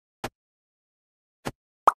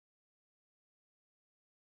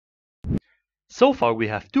So far we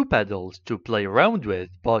have two pedals to play around with,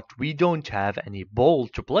 but we don't have any ball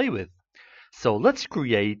to play with. So let's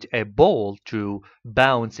create a ball to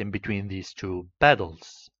bounce in between these two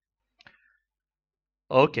pedals.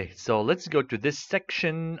 Okay, so let's go to this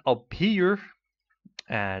section up here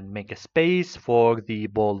and make a space for the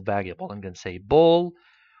ball variable. I'm going to say ball.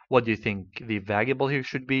 What do you think the variable here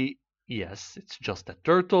should be? Yes, it's just a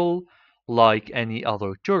turtle, like any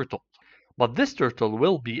other turtle. But this turtle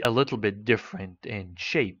will be a little bit different in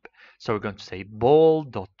shape. So we're going to say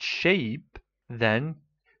ball.shape. Then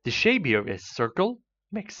the shape here is circle.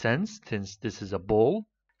 Makes sense since this is a ball.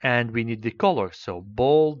 And we need the color. So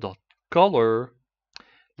ball.color.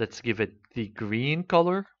 Let's give it the green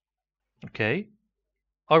color. Okay.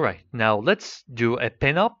 All right. Now let's do a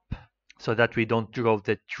pinup so that we don't draw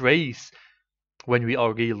the trace when we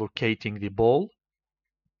are relocating the ball.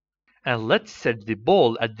 And let's set the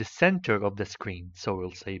ball at the center of the screen. So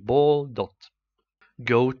we'll say ball dot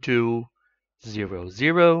go to 0,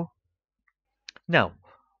 0. Now,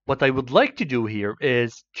 what I would like to do here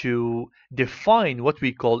is to define what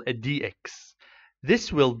we call a dx.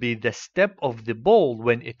 This will be the step of the ball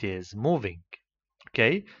when it is moving.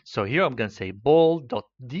 Okay, so here I'm going to say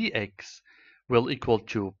ball.dx will equal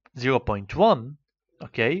to 0.1,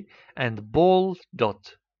 okay, and ball.dy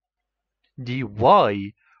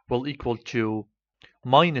will equal to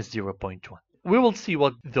minus 0.1. We will see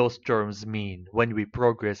what those terms mean when we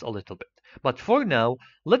progress a little bit. But for now,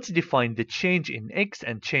 let's define the change in x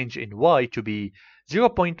and change in y to be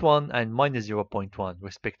 0.1 and minus 0.1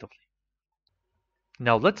 respectively.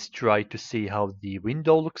 Now let's try to see how the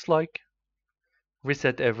window looks like.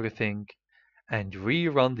 Reset everything and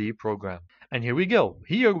rerun the program. And here we go.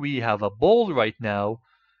 Here we have a ball right now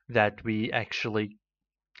that we actually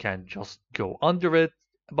can just go under it,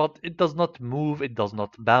 but it does not move, it does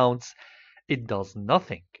not bounce, it does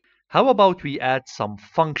nothing. How about we add some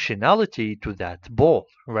functionality to that ball,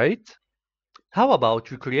 right? How about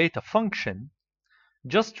we create a function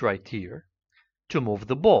just right here to move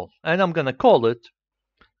the ball, and I'm gonna call it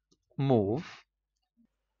move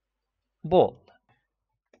ball.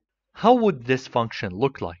 How would this function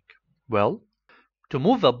look like? Well, to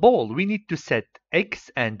move a ball, we need to set x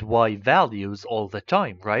and y values all the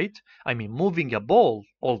time, right? I mean, moving a ball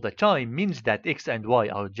all the time means that x and y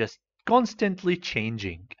are just constantly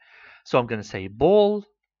changing. So I'm going to say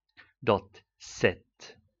ball.set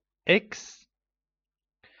x.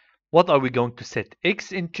 What are we going to set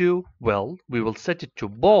x into? Well, we will set it to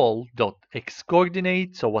ball.x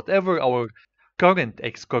coordinate, so whatever our current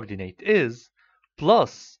x coordinate is,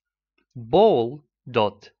 plus ball.dx.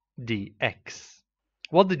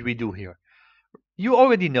 What did we do here? You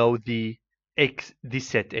already know the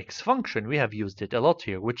set x function. We have used it a lot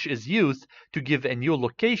here, which is used to give a new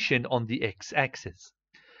location on the x-axis.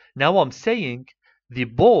 Now I'm saying the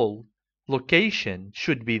ball location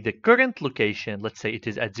should be the current location. Let's say it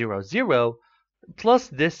is at 0, 0, plus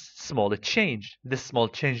this small change. This small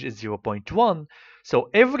change is 0.1. So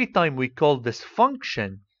every time we call this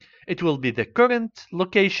function, it will be the current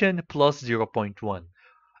location plus 0.1.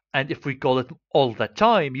 And if we call it all the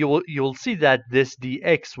time, you will see that this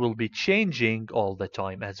dx will be changing all the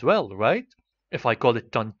time as well, right? If I call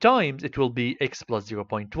it 10 times, it will be x plus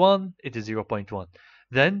 0.1, it is 0.1.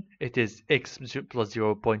 Then it is x plus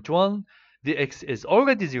 0.1, the x is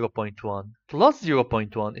already 0.1, plus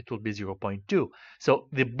 0.1, it will be 0.2. So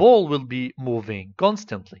the ball will be moving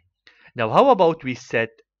constantly. Now how about we set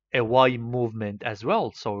a y movement as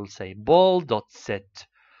well? So we'll say ball.set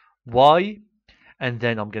y, and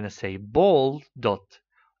then I'm going to say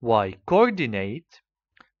ball.y coordinate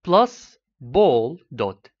plus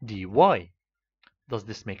ball.dy. Does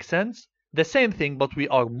this make sense? The same thing, but we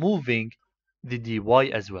are moving the dy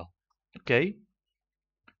as well. Okay?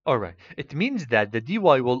 Alright. It means that the dy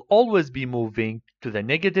will always be moving to the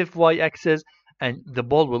negative y-axis, and the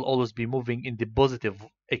ball will always be moving in the positive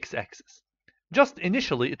x-axis. Just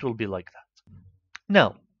initially, it will be like that.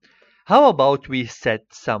 Now, how about we set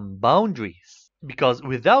some boundaries? Because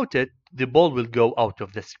without it, the ball will go out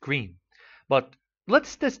of the screen. But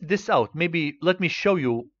let's test this out. Maybe let me show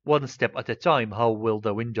you one step at a time how will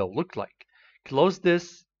the window look like. Close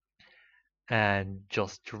this and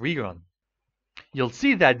just rerun. You'll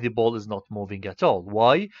see that the ball is not moving at all.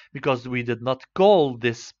 Why? Because we did not call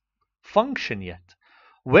this function yet.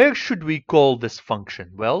 Where should we call this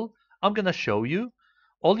function? Well, I'm going to show you.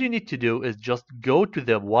 All you need to do is just go to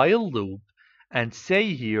the while loop and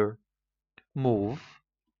say here, move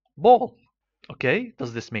ball. Okay,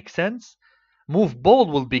 does this make sense? Move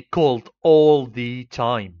ball will be called all the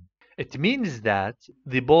time. It means that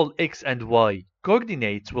the ball x and y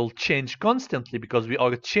coordinates will change constantly because we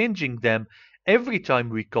are changing them every time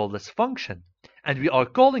we call this function. And we are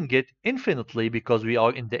calling it infinitely because we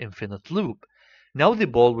are in the infinite loop. Now the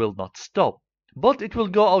ball will not stop, but it will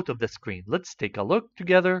go out of the screen. Let's take a look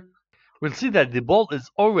together. We'll see that the ball is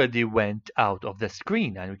already went out of the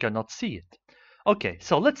screen and we cannot see it. Okay,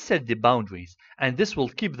 so let's set the boundaries, and this will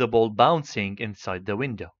keep the ball bouncing inside the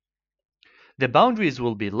window. The boundaries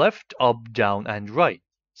will be left, up, down, and right.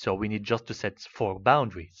 So we need just to set 4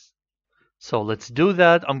 boundaries. So let's do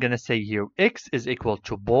that. I'm going to say here x is equal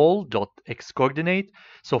to ball.x coordinate.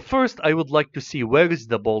 So first I would like to see where is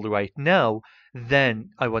the ball right now. Then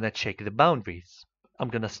I want to check the boundaries. I'm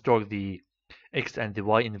going to store the x and the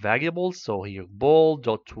y in variables. So here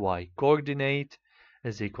ball.y coordinate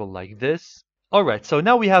is equal like this. Alright, so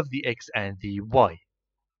now we have the x and the y.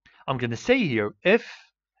 I'm going to say here if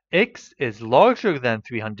x is larger than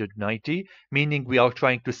 390, meaning we are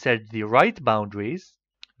trying to set the right boundaries,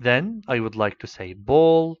 then I would like to say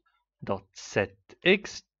ball.set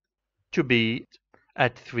x to be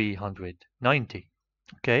at 390.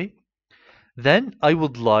 Okay? Then I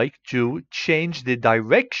would like to change the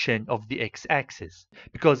direction of the x-axis,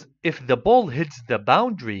 because if the ball hits the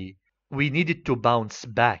boundary, we need it to bounce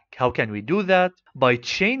back. How can we do that? By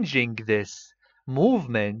changing this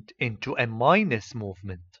movement into a minus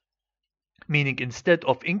movement. Meaning instead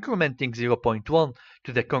of incrementing 0.1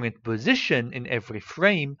 to the current position in every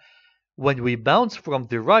frame, when we bounce from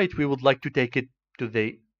the right, we would like to take it to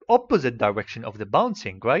the opposite direction of the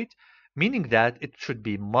bouncing, right? Meaning that it should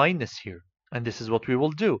be minus here. And this is what we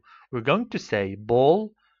will do. We're going to say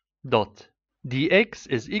ball.dx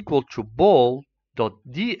is equal to ball.dx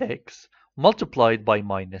multiplied by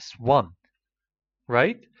minus 1,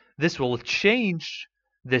 right? This will change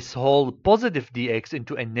this whole positive dx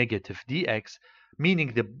into a negative dx,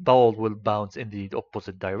 meaning the ball will bounce in the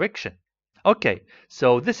opposite direction. Okay,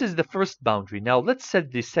 so this is the first boundary. Now let's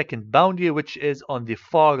set the second boundary, which is on the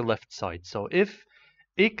far left side. So if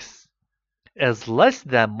x is less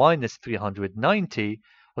than minus 390,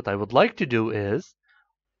 what I would like to do is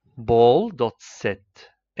ball.set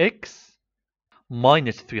x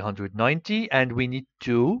minus 390, and we need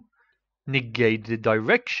to negate the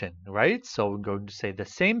direction, right? So we're going to say the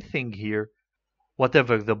same thing here.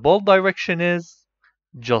 Whatever the ball direction is,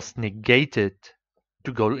 just negate it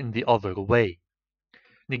to go in the other way.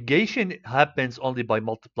 Negation happens only by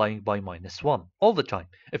multiplying by minus 1 all the time.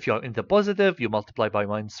 If you are in the positive, you multiply by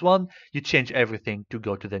minus 1, you change everything to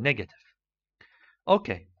go to the negative.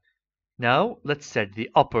 Okay, now let's set the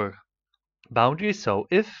upper boundary. So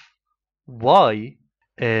if y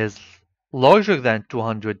is larger than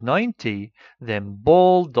 290, then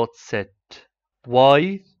ball.set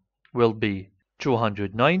y will be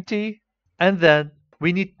 290, and then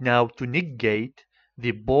we need now to negate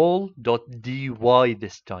the ball.dy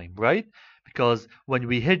this time, right? Because when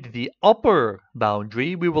we hit the upper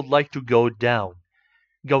boundary, we would like to go down.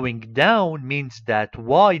 Going down means that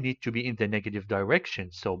y need to be in the negative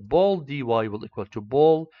direction. So ball dy will equal to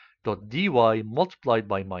ball.dy multiplied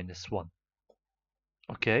by minus 1.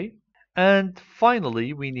 Okay? And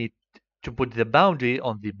finally, we need to put the boundary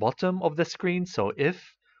on the bottom of the screen. So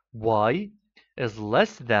if y is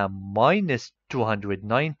less than minus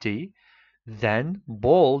 290, then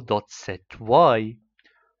ball.set y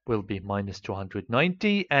will be minus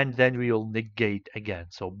 290, and then we will negate again.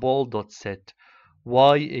 So ball.set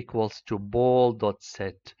y equals to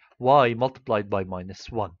ball.set y multiplied by minus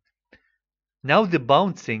 1. Now the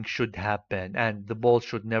bouncing should happen, and the ball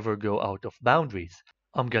should never go out of boundaries.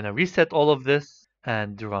 I'm gonna reset all of this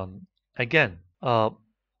and run again.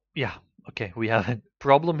 Yeah, okay, we have a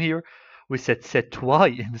problem here. We said set y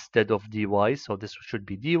instead of dy, so this should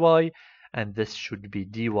be dy, and this should be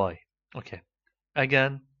dy. Okay,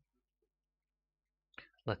 again,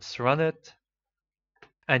 let's run it.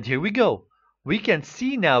 And here we go. We can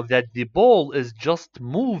see now that the ball is just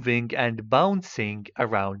moving and bouncing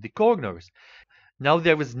around the corners. Now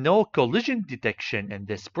there is no collision detection in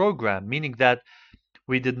this program, meaning that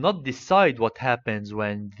we did not decide what happens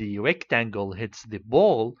when the rectangle hits the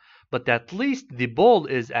ball, but at least the ball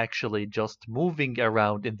is actually just moving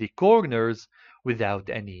around in the corners without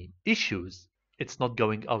any issues. It's not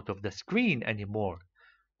going out of the screen anymore.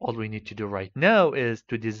 All we need to do right now is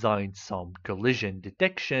to design some collision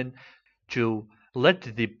detection to let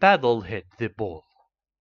the paddle hit the ball.